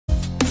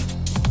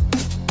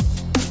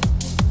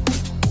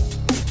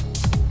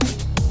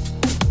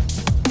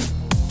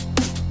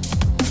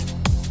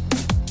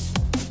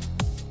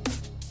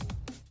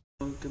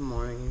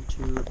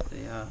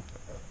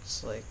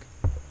It's like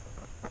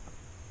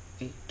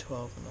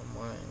 8:12 in the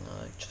morning.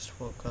 I just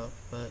woke up,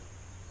 but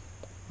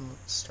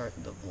let's start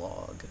the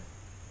vlog.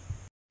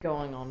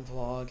 Going on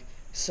vlog.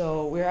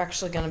 So we're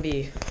actually gonna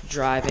be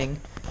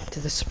driving to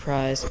the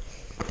surprise.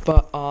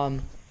 But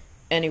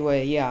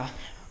anyway, yeah.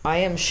 I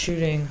am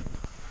shooting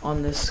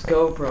on this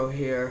GoPro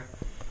here,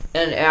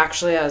 and it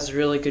actually has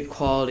really good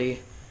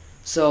quality.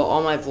 So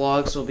all my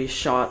vlogs will be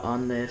shot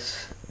on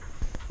this.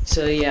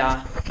 So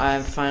yeah,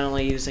 I'm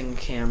finally using a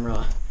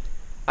camera.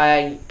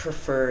 I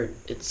prefer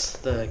it's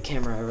the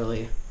camera I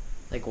really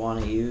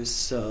want to use.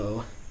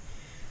 So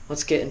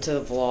let's get into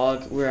the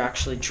vlog. We're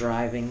actually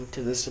driving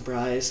to the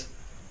surprise.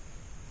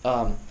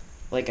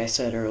 Like I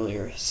said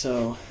earlier.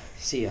 So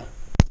see ya.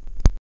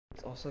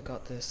 It's also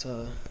got this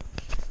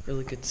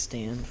really good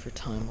stand for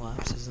time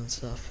lapses and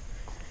stuff.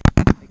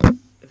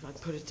 If I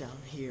put it down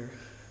here,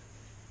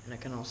 and I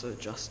can also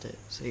adjust it.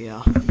 So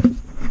yeah.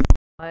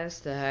 I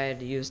realized that I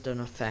had used an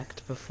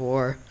effect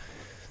before,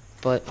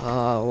 but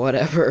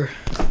whatever.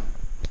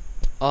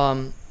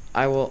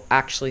 I will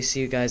actually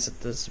see you guys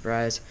at the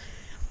surprise.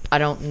 I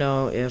don't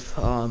know if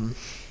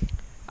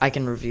I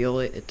can reveal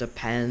it. It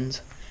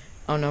depends.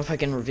 I don't know if I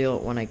can reveal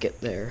it when I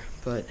get there,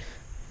 but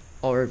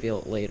I'll reveal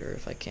it later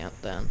if I can't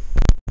then.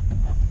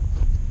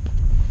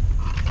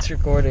 It's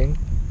recording.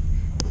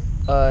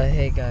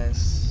 Hey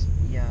guys.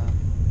 Yeah.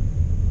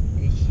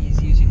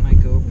 He's using my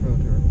GoPro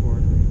to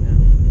record right now,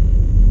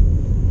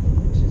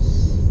 which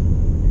is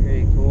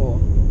pretty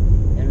cool.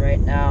 And right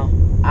now,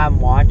 I'm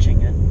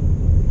watching it.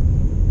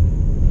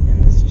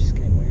 And this is just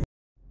getting weird.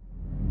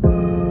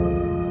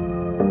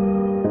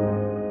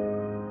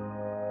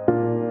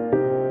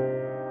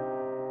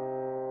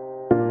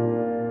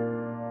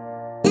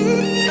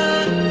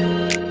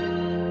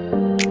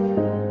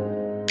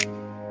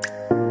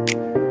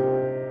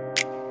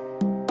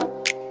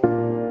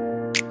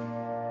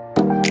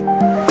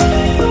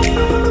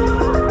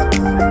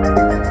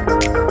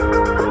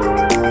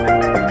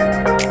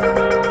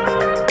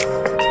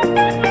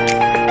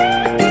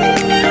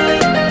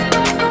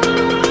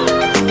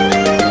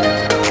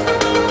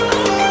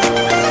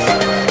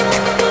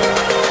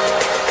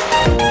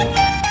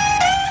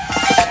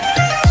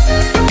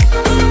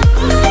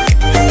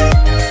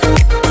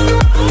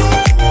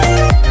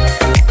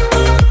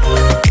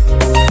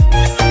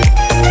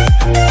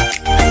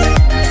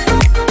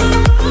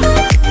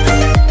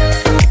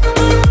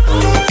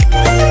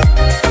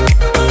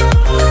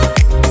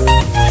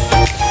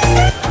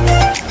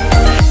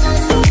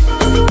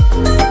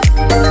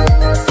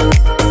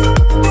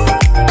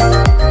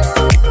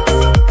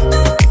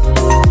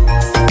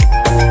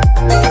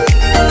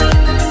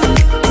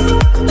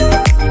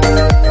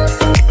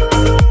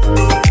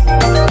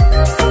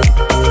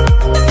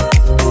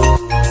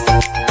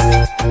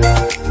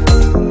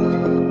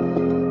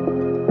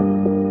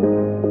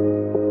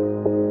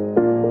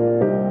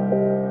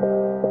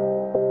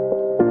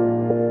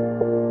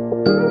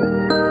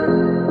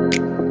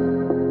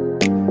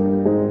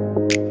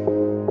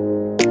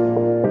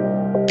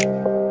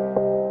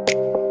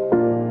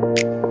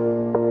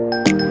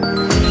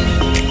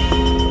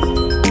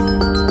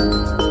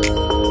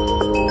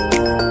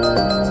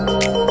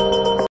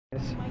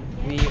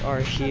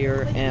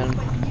 Here, and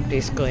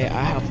basically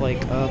I have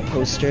like a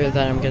poster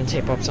that I'm gonna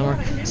tape up somewhere.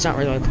 It's not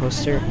really a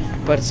poster,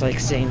 but it's like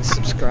saying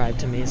subscribe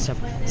to me and stuff.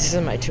 This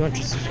isn't my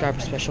 200 subscriber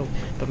special,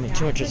 but my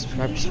 200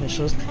 subscriber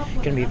special is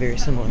gonna be very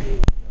similar.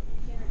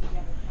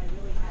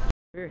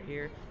 We're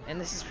here, and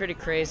this is pretty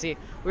crazy.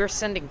 We're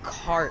sending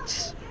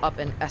carts up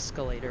an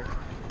escalator.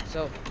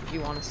 So if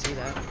you want to see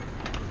that.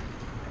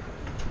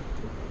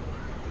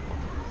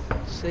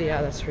 So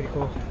yeah, that's pretty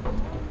cool.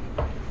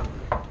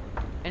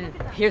 And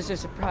here's the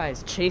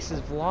surprise, Chase is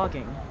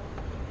vlogging.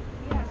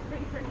 Yeah, it's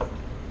pretty crazy.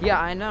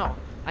 Yeah, I know.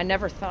 I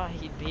never thought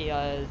he'd be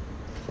a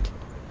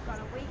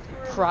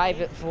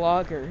private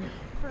vlogger.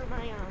 For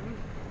my,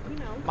 you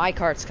know. My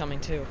cart's coming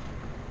too.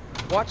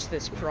 Watch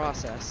this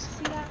process.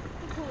 See that?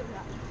 How cool is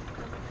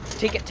that?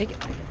 Take it.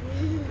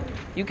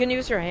 You can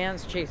use your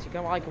hands, Chase. You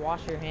can like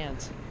wash your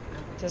hands.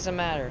 Doesn't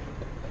matter.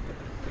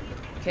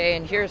 Okay,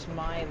 and here's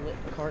my lit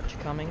cart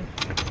coming.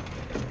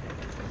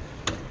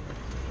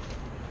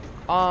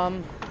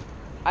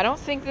 I don't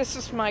think this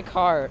is my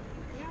cart.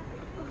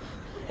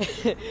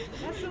 That's the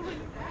one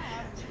you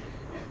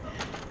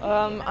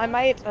grabbed. I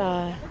might,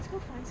 Let's go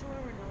find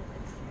somewhere where no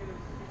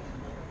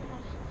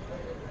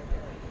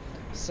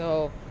one's.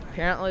 So,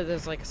 apparently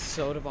there's like a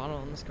soda bottle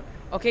in this car.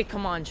 Okay,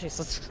 come on, Chase,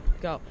 let's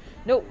go.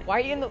 No, why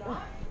are you in the...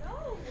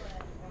 No!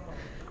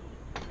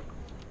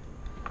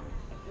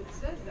 It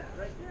says that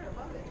right there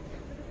above it.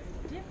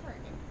 It's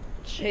different.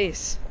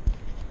 Chase,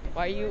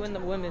 why are you in the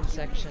women's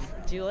section?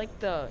 Do you like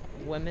the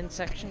women's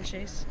section,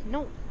 Chase?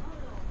 No.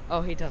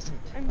 Oh, he doesn't.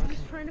 I'm Okay.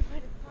 just trying to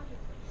find a pocket.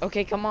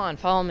 Okay, come on,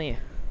 follow me.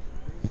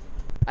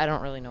 I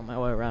don't really know my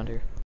way around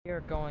here. We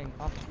are going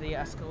up the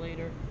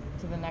escalator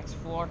to the next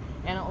floor,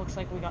 and it looks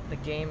like we got the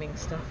gaming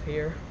stuff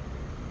here.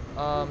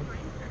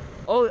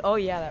 Oh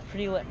yeah, that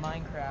pretty lit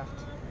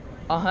Minecraft.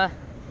 Uh-huh.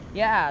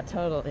 Yeah,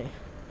 totally.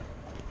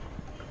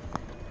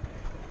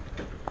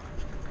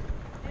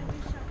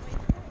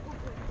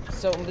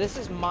 So this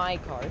is my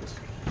cart.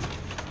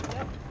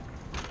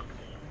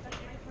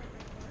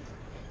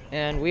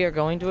 And we are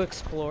going to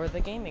explore the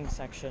gaming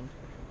section.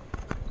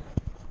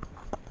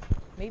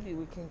 Maybe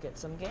we can get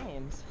some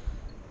games.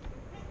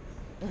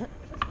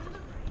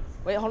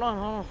 Wait, hold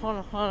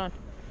on.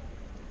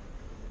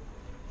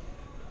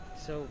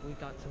 So we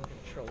got some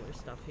controller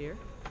stuff here.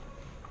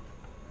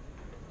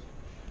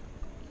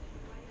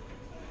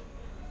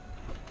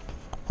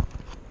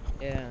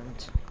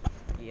 And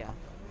yeah,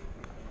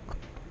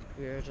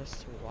 we're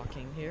just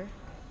walking here.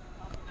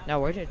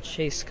 Now, where did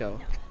Chase go?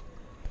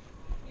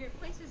 Your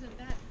place isn't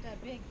that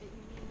big that you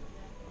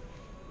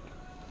need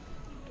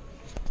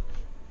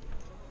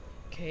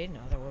Okay,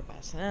 now that we're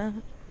past that,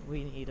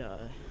 we need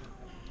to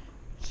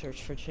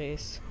search for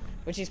Chase,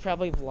 which he's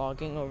probably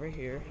vlogging over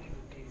here.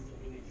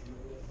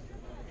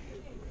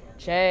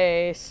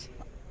 Chase!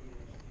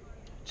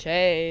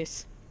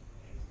 Chase!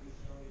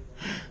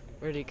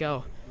 Where'd he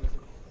go?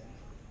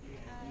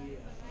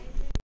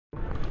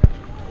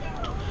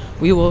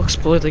 We will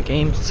explore the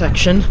game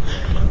section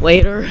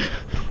later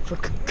for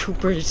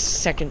Cooper's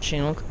second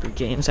channel, Cooper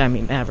Games. I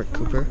mean Maverick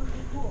Cooper.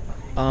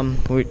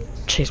 Where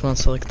Chase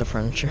wants to look at the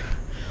furniture.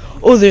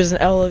 Oh, there's an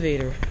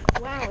elevator.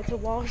 Wow, it's a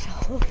wall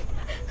shelf.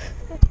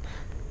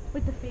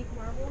 With the fake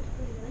marbles.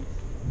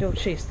 No,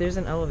 Chase, there's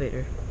an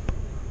elevator.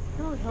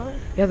 No, it's not.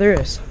 Yeah, there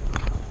is.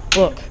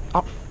 Look.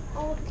 Oh,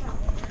 Oh, look out.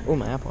 oh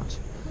my Apple Watch.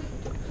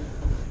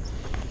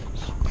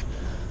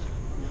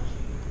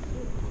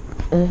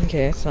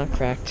 Okay, it's not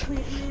cracked. Wait,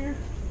 here.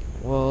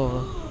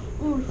 Whoa.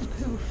 Ooh, it's a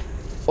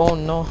poof. Oh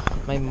no,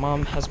 my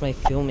mom has my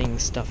filming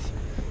stuff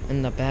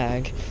in the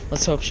bag.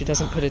 Let's hope she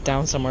doesn't put it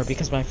down somewhere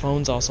because my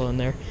phone's also in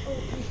there.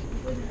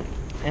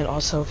 And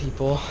also,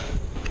 people,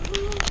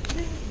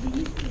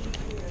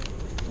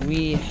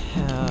 we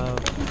have...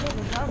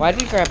 Why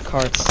did we grab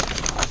carts?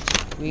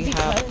 We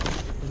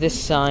have this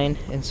sign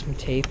and some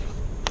tape.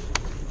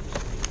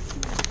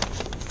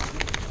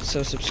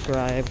 So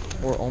subscribe,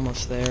 we're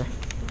almost there.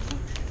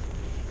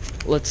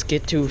 Let's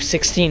get to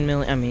 16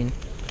 million,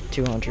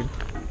 200.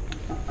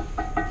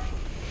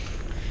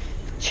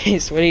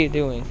 Chase, what are you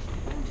doing?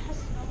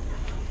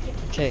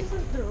 Okay.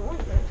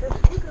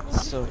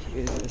 So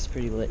here's this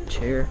pretty lit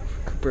chair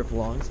for Cooper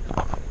Vlogs.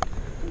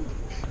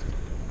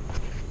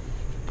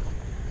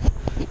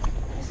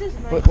 This is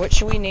nice. What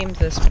should we name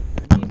this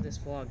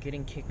vlog?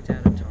 Getting kicked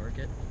out of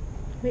Target.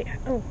 Wait,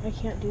 oh, I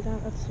can't do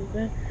that. That's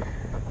stupid.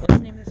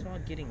 Let's name this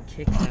vlog Getting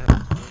Kicked Out.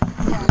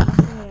 Yeah, that's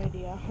a good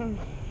idea.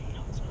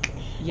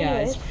 Yeah,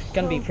 it's Anyways,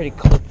 gonna be pretty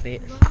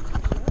clickbait.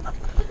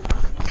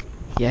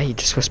 Yeah, he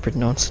just whispered,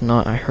 no, it's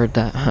not. I heard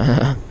that.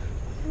 Oh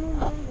my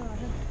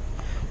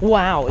god.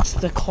 Wow, it's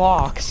the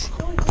clocks.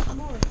 Oh, there's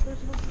more.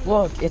 There's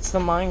more. Look, it's the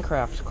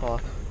Minecraft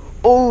clock.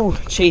 Oh,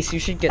 Chase, you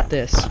should get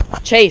this.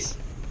 Chase!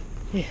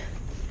 Yeah.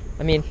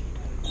 I mean,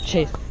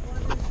 Chase,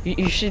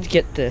 you should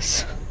get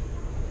this.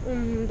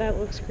 That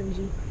looks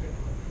cringy.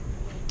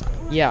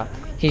 Yeah,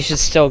 he should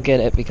still get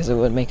it because it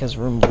would make his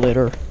room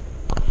litter.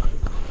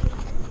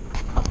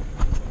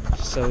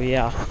 So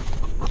yeah,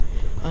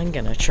 I'm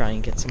gonna try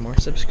and get some more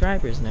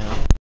subscribers now.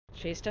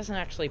 Chase doesn't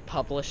actually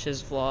publish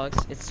his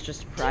vlogs, it's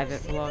just private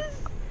vlogs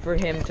for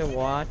him to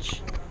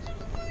watch.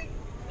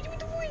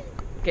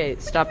 Okay,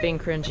 stop being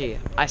cringy.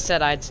 I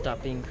said I'd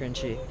stop being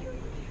cringy.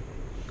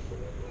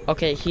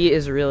 Okay, he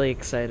is really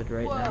excited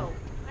right now. Whoa.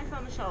 I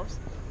found the shelves.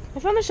 I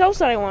found the shelves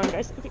that I wanted,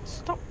 guys. Okay,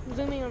 stop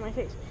zooming on my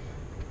face.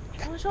 I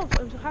found the shelves.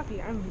 I'm so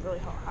happy. I'm really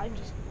hot. I'm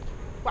just...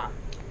 Wow.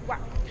 Wow.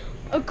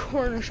 A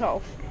corner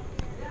shelf.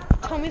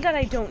 Tell me that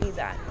I don't need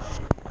that.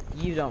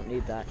 You don't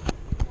need that.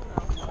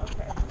 Oh,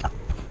 okay.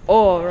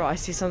 Oh, bro, I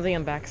see something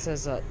in back that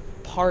says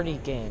party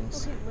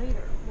games. Okay,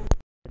 later.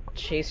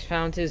 Chase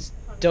found his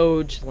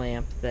Doge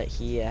lamp that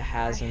he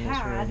has in his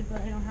room.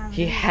 But I don't have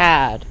He it.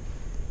 had.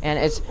 And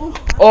it's...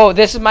 Oh,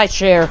 this is my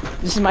chair.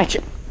 This is my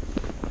chair.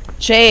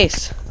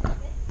 Chase.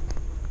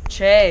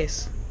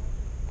 Chase.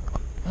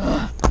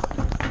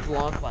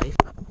 Vlog life.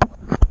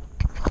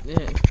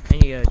 I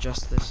need to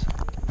adjust this.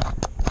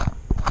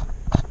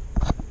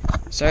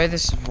 Sorry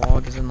this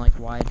vlog is in like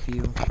wide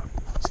view.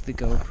 It's the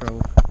GoPro,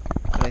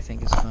 but I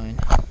think it's fine.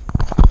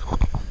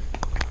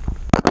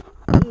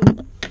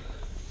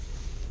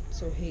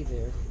 So hey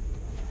there.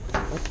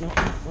 What? No,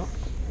 no.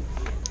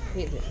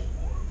 Hey there.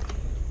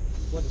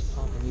 What is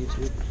poppin'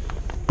 YouTube?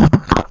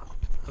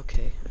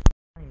 Okay.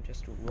 I'm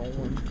just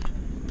rolling.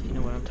 You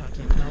know what I'm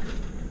talking about?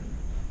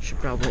 Should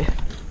probably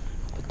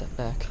put that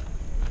back.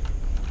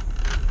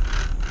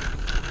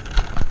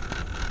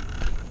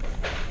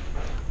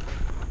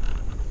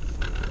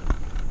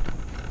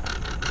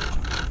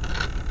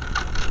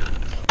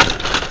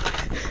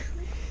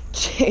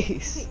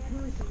 Jeez.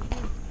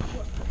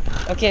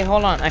 Okay,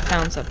 hold on. I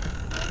found something.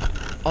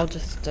 I'll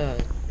just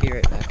be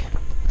right back.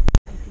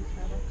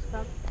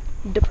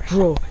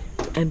 Bro,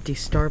 empty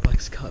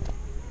Starbucks cup.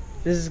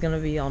 This is gonna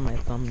be on my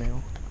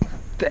thumbnail.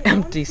 The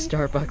empty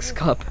Starbucks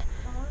cup.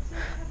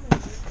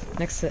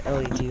 Next to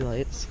LED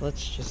lights.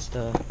 Let's just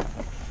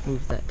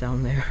move that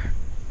down there.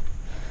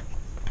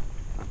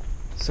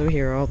 So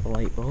here are all the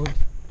light bulbs.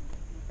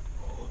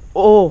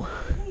 Oh!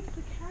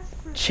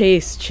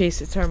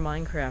 Chase, it's our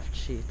Minecraft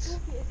sheets.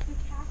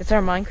 It's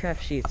our Minecraft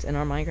sheets and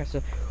our Minecraft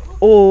stuff.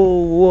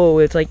 Oh, whoa,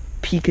 it's like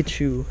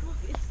Pikachu. Look,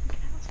 it's the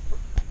castle.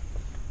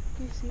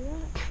 Do you see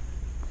that?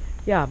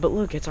 Yeah, but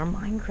look, it's our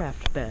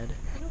Minecraft bed.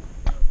 I don't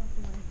care about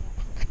the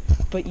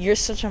Minecraft. But you're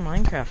such a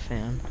Minecraft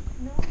fan.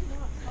 No, I'm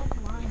not.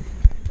 Stop lying.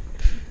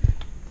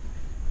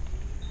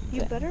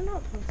 You better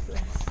not post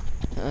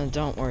this.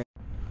 Don't worry.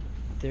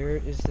 There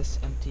is this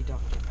empty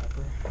Dr.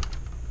 Pepper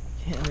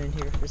can in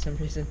here for some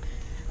reason.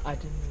 I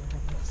didn't even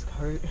have this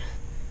cart.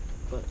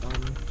 But,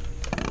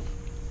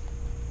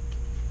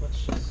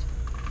 let's just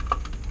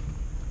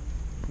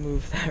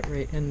move that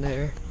right in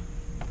there.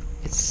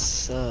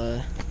 It's,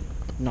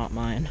 not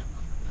mine.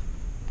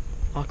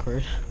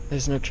 Awkward.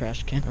 There's no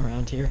trash can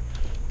around here.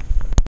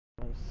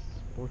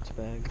 Sports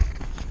bag.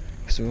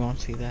 Because we won't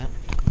see that.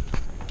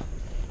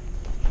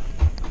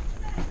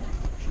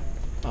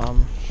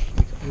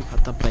 We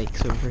got the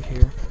bikes over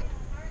here.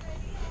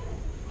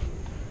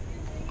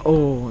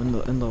 Oh, and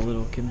the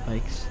little kid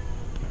bikes.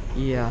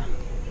 Yeah,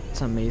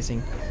 it's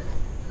amazing.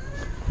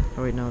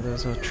 Oh wait, no,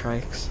 those are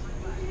trikes.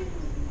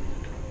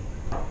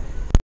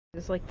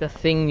 It's like the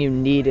thing you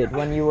needed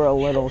when you were a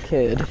little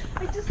kid.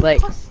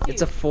 Like,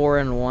 it's a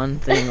 4-in-1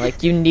 thing.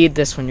 Like, you need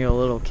this when you're a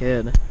little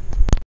kid.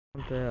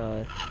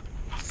 The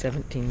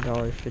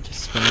 $17 fidget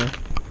spinner.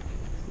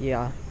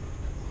 Yeah.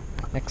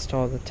 Next to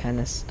all the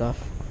tennis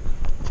stuff.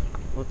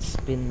 Let's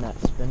spin that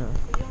spinner.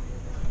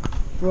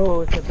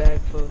 Bro, it's a bag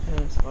full of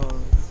tennis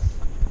balls.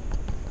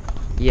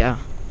 Yeah.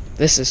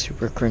 This is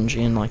super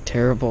cringy and like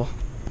terrible.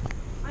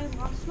 I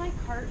lost my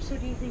cart, so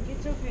do you think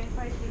it's okay if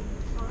I take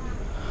this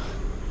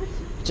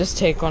one? Just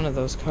take one of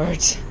those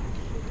cards.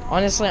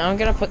 Honestly, I'm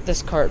gonna put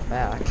this cart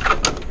back.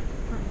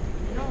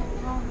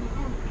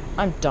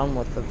 I'm done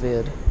with the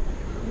vid.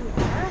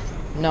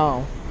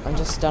 No, I'm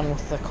just done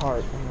with the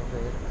cart and the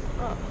vid.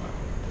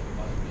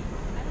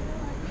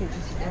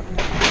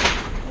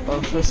 Oh,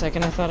 for a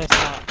second I thought I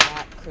saw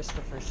at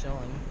Christopher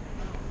Schilling.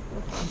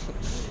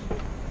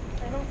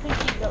 I don't think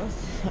he goes.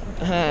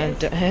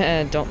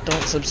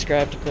 Don't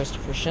subscribe to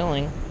Christopher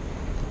Schilling.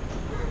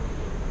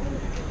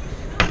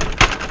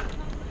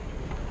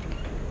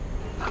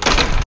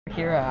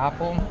 Here at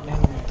Apple,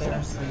 and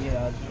there's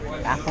the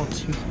Apple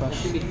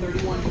toothbrush.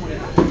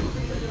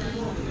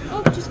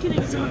 Oh, just kidding.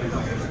 It's not.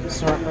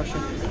 Smart brusher.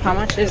 How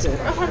much is it?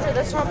 100.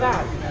 That's not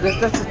bad.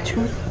 That's a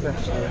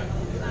toothbrush.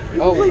 You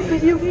play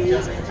video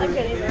games? I'm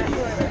getting that.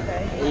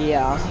 Okay.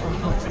 Yeah.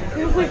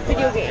 You play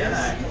video games.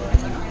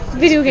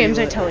 Video games,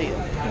 I tell you.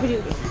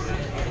 Video games.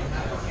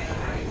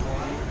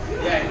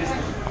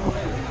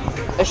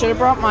 I should have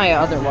brought my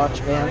other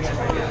watch band.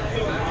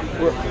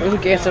 Who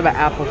gets about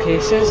Apple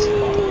cases?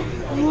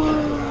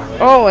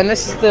 Oh, and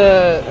this is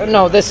the...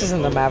 No, this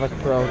isn't the Mavic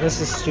Pro.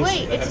 This is just...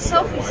 Wait, it's a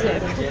selfie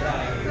stick.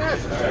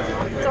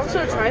 It's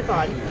also a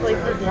tripod, like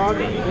for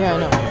vlogging. Yeah, I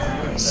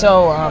know.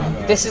 So,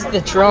 this is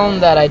the drone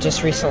that I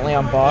just recently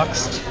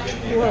unboxed.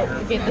 Whoa,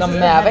 okay, The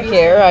Mavic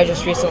Air, I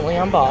just recently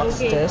unboxed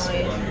this.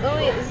 Oh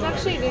wait, this is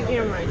actually a good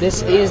camera.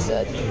 This is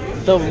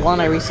the one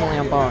I recently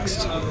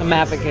unboxed. The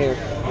Mavic Air.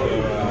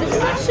 This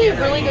is actually a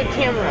really good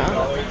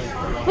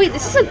camera. Wait,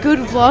 this is a good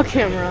vlog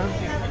camera.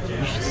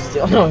 You should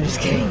still... No, I'm just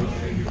kidding.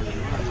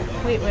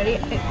 Wait, ready?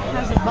 It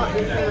has a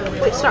button.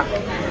 Wait, stop.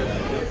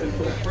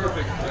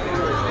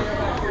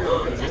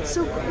 That's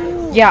so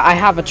cool. Yeah, I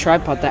have a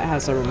tripod that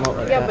has a remote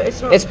like that. But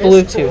it's not It's this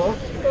Bluetooth. cool.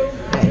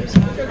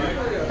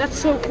 That's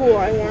so cool.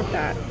 I want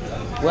that.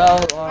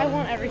 Well, I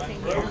want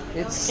everything here,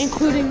 it's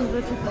including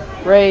the.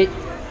 great.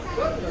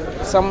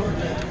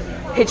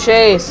 Hey,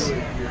 Chase,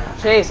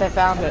 I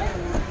found it.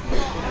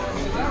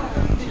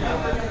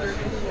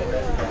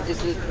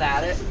 Is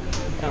that it?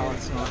 No,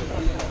 it's not.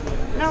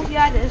 No,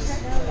 yeah, it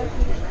is.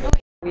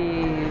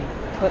 We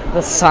put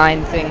the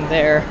sign thing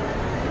there.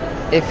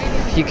 If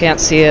you can't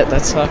see it,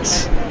 that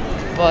sucks.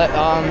 But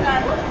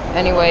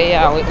anyway,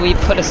 yeah, we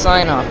put a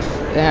sign up,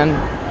 and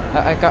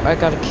I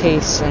got a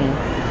case, and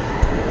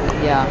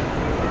yeah,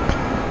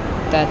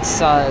 that's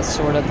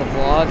sort of the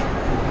vlog.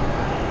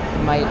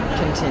 Might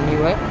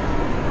continue it.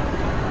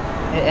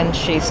 And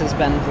Chase has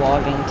been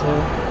vlogging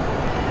too.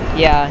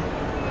 Yeah,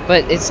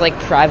 but it's like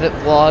private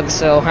vlog,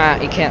 so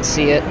you can't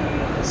see it.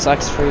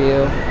 Sucks for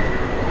you.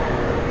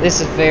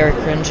 This is very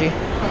cringy.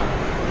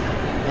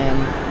 And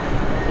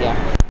yeah.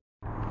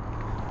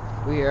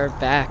 We are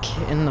back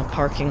in the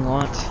parking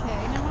lot.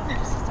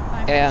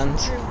 And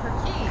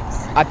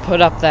I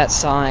put up that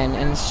sign,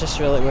 and it's just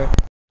really weird.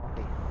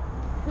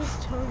 Who's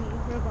Tony?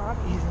 Your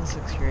Bobby. He's in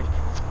 6th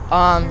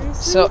grade.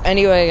 So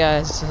anyway,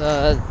 guys,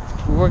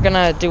 we're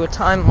gonna do a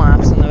time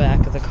lapse in the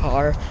back of the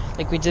car,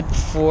 like we did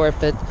before,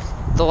 but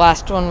the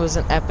last one was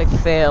an epic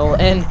fail,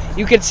 and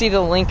you can see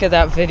the link of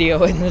that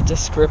video in the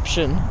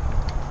description.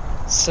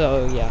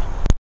 So yeah,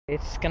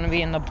 it's gonna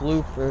be in the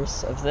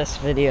bloopers of this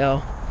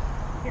video,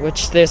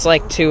 which there's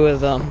like 2 of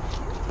them.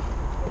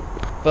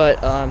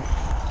 But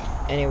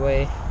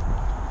anyway,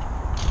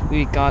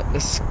 we got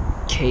this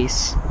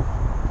case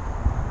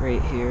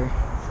right here,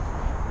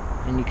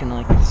 and you can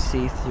like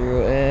see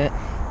through it.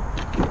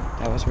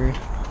 That was weird.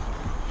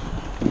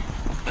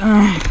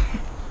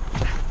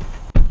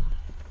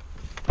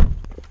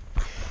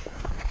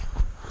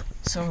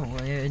 So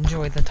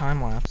enjoy the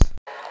time lapse.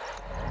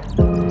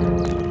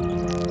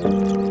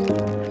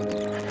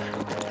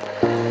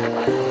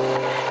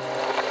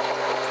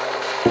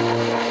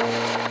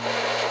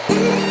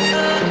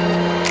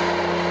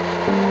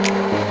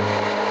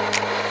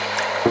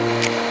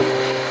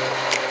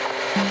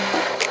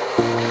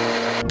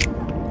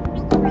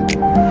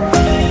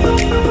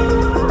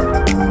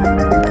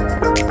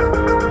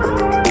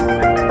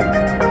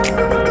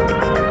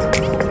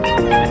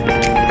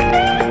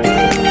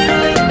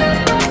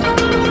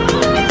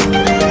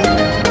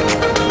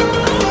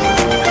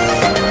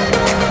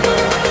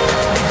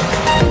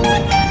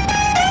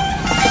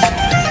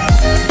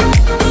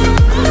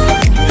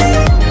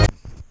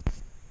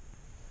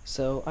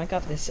 So I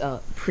got this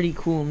pretty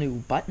cool new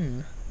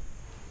button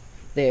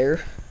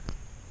there.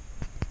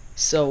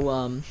 So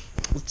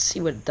let's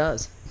see what it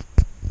does.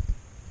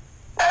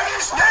 And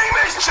his name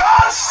is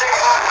John Cena!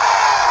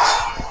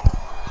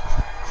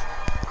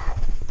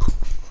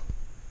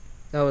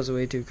 That was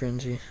way too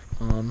cringy.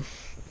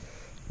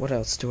 What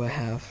else do I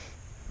have?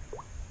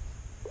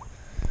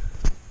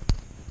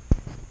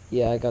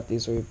 Yeah, I got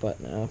these weird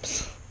button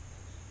apps.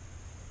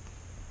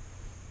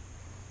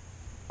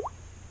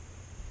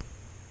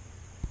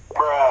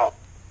 Bruh.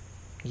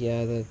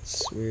 Yeah,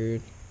 that's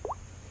weird.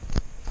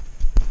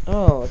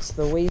 Oh, it's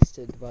the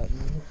wasted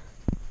button.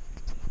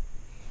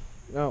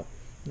 No,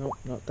 nope,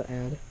 not the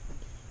ad.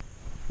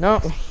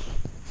 No.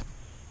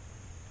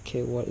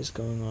 Okay, what is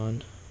going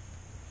on?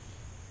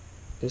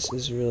 This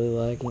is really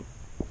lagging.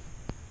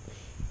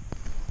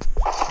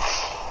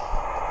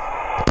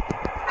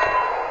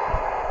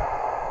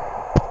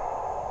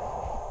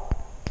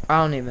 I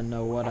don't even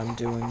know what I'm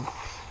doing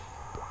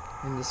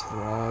in this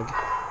vlog.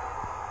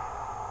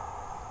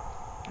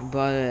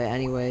 But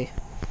anyway,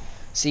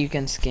 so you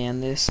can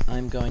scan this.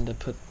 I'm going to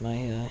put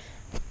my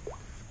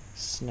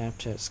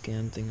Snapchat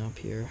scan thing up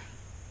here.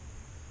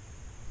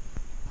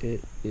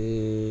 It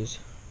is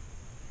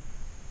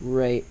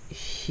right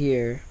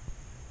here.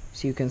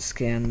 So you can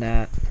scan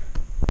that.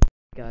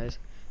 Guys,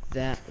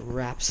 that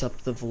wraps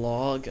up the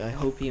vlog. I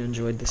hope you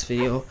enjoyed this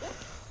video.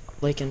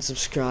 Like and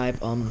subscribe.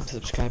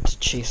 Subscribe to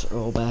Chase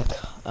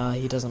Earlback.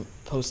 He doesn't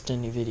post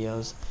any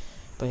videos,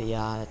 but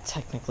yeah,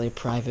 technically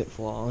private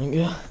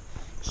vlogging.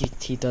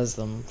 He does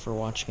them for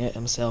watching it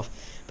himself.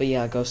 But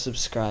yeah, go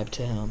subscribe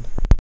to him.